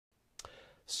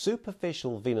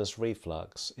Superficial venous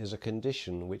reflux is a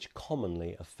condition which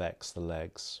commonly affects the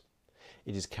legs.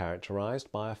 It is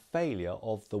characterised by a failure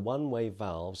of the one-way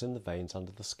valves in the veins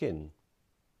under the skin.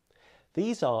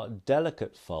 These are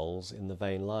delicate folds in the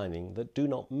vein lining that do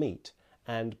not meet,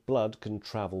 and blood can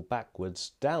travel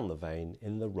backwards down the vein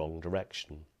in the wrong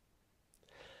direction.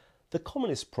 The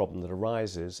commonest problem that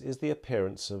arises is the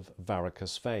appearance of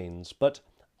varicose veins, but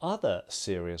other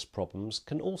serious problems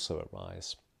can also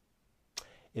arise.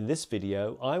 In this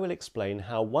video, I will explain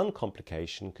how one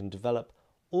complication can develop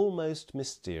almost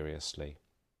mysteriously.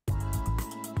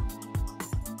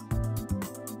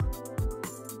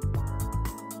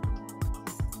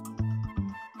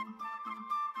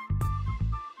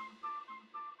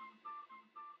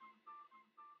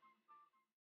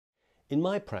 In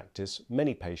my practice,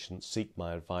 many patients seek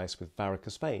my advice with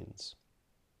varicose veins.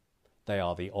 They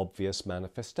are the obvious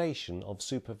manifestation of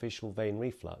superficial vein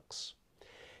reflux.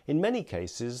 In many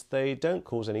cases, they don't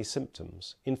cause any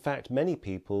symptoms. In fact, many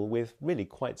people with really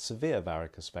quite severe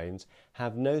varicose veins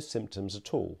have no symptoms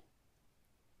at all.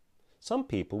 Some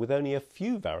people with only a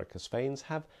few varicose veins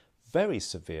have very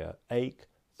severe ache,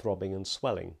 throbbing and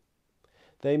swelling.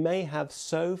 They may have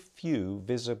so few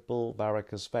visible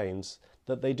varicose veins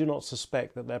that they do not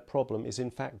suspect that their problem is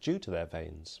in fact due to their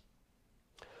veins.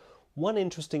 One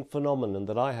interesting phenomenon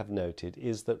that I have noted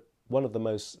is that one of the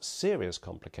most serious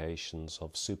complications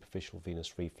of superficial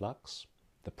venous reflux,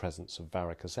 the presence of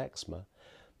varicose eczema,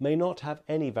 may not have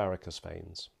any varicose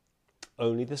veins.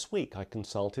 Only this week I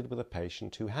consulted with a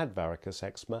patient who had varicose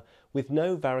eczema with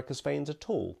no varicose veins at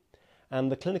all, and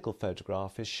the clinical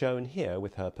photograph is shown here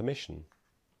with her permission.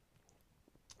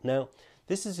 Now,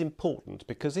 this is important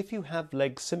because if you have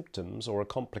leg symptoms or a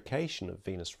complication of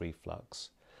venous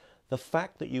reflux, the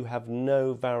fact that you have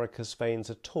no varicose veins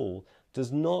at all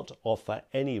does not offer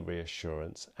any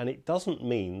reassurance, and it doesn't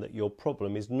mean that your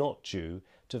problem is not due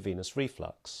to venous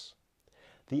reflux.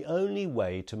 The only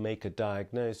way to make a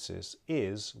diagnosis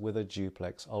is with a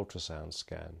duplex ultrasound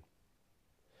scan.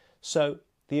 So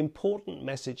the important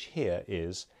message here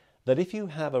is that if you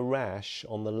have a rash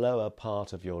on the lower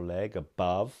part of your leg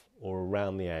above or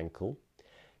around the ankle,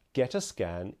 get a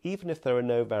scan even if there are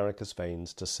no varicose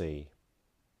veins to see.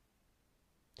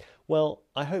 Well,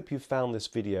 I hope you found this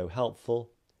video helpful.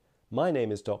 My name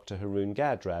is Dr. Haroon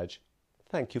Gadraj.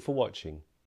 Thank you for watching.